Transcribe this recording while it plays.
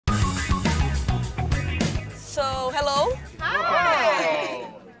So, hello. Hi.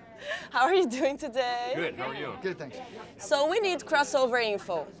 How are you doing today? Good, how are you? Good, thanks. So we need crossover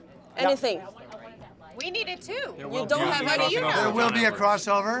info. Anything. We need it too. You don't have any. There will be a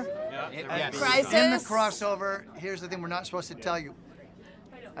crossover. Yes. Crisis. In the crossover, here's the thing we're not supposed to tell you.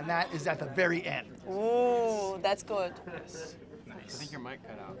 And that is at the very end. Ooh, that's good. I think your mic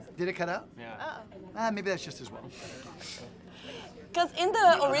cut out. Did it cut out? Yeah. Maybe that's just as well. Because in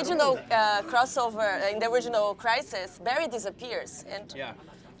the original crossover, in the original Crisis, Barry disappears,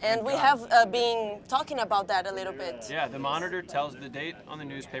 and we have been talking about that a little bit. Yeah, the monitor tells the date on the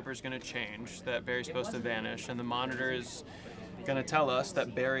newspaper is going to change, that Barry's supposed to vanish, and the monitor is going to tell us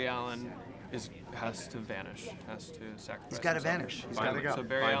that Barry Allen has to vanish, has to sacrifice. He's got to himself. vanish. He's got to go. So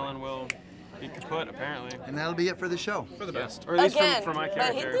Barry Allen will be kaput, apparently. And that'll be it for the show. For the best. Or at least Again, for my but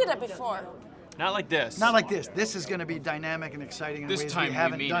character. he did it before. Not like this. Not like this. This is going to be dynamic and exciting in This ways time we we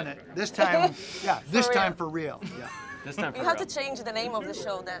haven't mean done it. it. This time, yeah, this For time real. for real. Yeah. This time for You have real. to change the name of the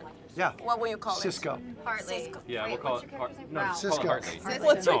show then. Yeah. What will you call Cisco. Partly. Cisco. Yeah, we'll call it Cisco.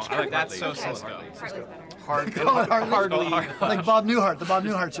 What's your I like character? that's so Cisco. Call it Hardly. Like Bob Newhart, the Bob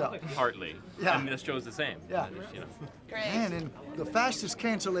Newhart show. Partly. Yeah. And this show's the same. Yeah. You know. Great. And in the fastest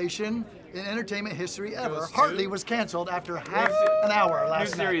cancellation in entertainment history ever, Hartley was canceled after half an hour New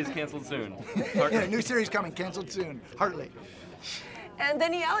last night. series canceled soon. Yeah, new series coming, canceled soon. Hartley. And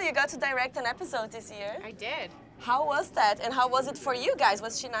Danielle, you got to direct an episode this year. I did. How was that? And how was it for you guys?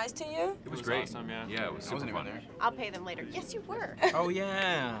 Was she nice to you? It was great. awesome, yeah. Yeah, it was super fun. I'll pay them later. Yes, you were. Oh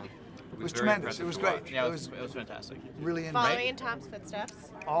yeah. It was very tremendous. impressive It was to great. watch. Yeah, it was fantastic. Really in Following in Tom's footsteps.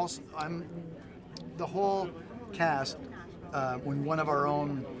 Also, the whole cast. When one of our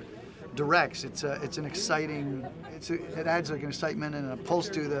own directs, it's an exciting. It adds like an excitement and a pulse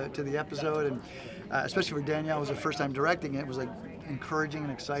to the episode, and especially for Danielle, it was her first time directing it. It was like encouraging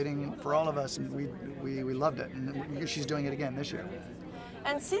and exciting for all of us, and we loved it. And she's doing it again this year.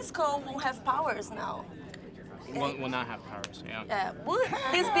 And Cisco will have powers now. Will not have powers. Yeah. Would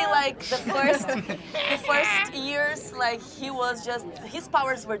this be like the first years, like his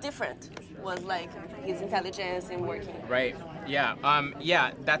powers were different? Was like his intelligence and working. Right. Yeah.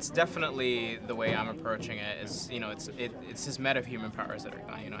 Yeah. That's definitely the way I'm approaching it. Is it's his metahuman powers that are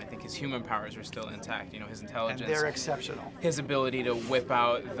gone. I think his human powers are still intact. His intelligence. And they're exceptional. His ability to whip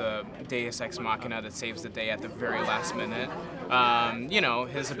out the Deus Ex Machina that saves the day at the very last minute.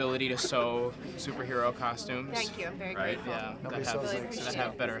 His ability to sew superhero costumes. Thank you. I'm very Right. grateful. Yeah. Nobody That sews have, like that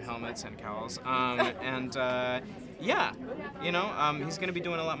have better helmets and cowls. Yeah. He's going to be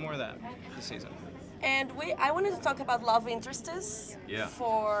doing a lot more of that this season. And I wanted to talk about love interests Yeah.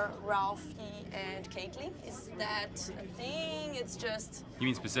 for Ralphie and Caitlin. Is that a thing? It's just You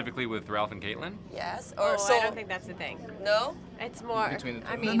mean specifically with Ralph and Caitlin? yes, Oh, or so? I don't think that's the thing. No. It's more. Between the two.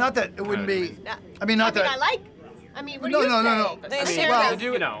 I mean, Not that it wouldn't be. not- I mean, not that. I like. I mean, what No, do you no, say? no, no. Do you I mean, share well, that?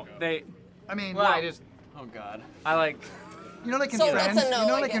 You know, I mean, Well, I just. Oh God. I like. you know, like in So that's Friends. a no, You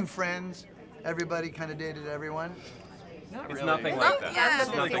know, I like in guess. Friends, everybody kind of dated everyone. Not it's really. nothing No, like that. yeah. It's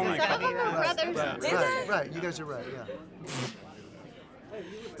nothing like Some of that. them are brothers. Did Right, they? right. You guys are right. Yeah.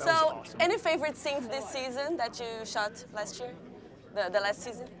 So, any favorite scenes this season that you shot last year? The last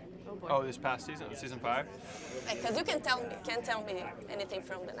season? Oh, this past season, season 5? Because you can't tell me anything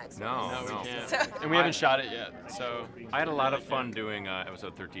from the next one. No, No, we no. can't. So, And we haven't shot it yet, so. I had a lot of fun doing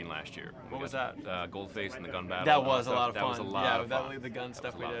episode 13 last year. What was that? Goldface and the gun battle. That was a stuff. lot of fun. That was a lot yeah, of fun. the gun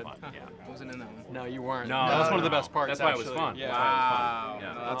stuff we That was did. a lot of fun. Yeah. I wasn't in that one. No, you weren't. No, that was no, one of the no. best parts. That's why it was actually. fun. Yeah. Wow.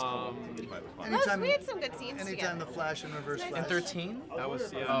 Yeah. No, that's cool. That's why it was fun. Anytime, we had some good scenes anytime together. the Flash and Reverse Flash. In 13? That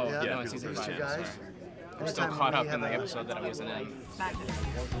was, yeah. Oh, Yeah, no, yeah, in season these 5. two guys. I'm still Anytime caught we up in have the a- episode that I wasn't in.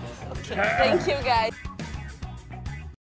 thank you guys.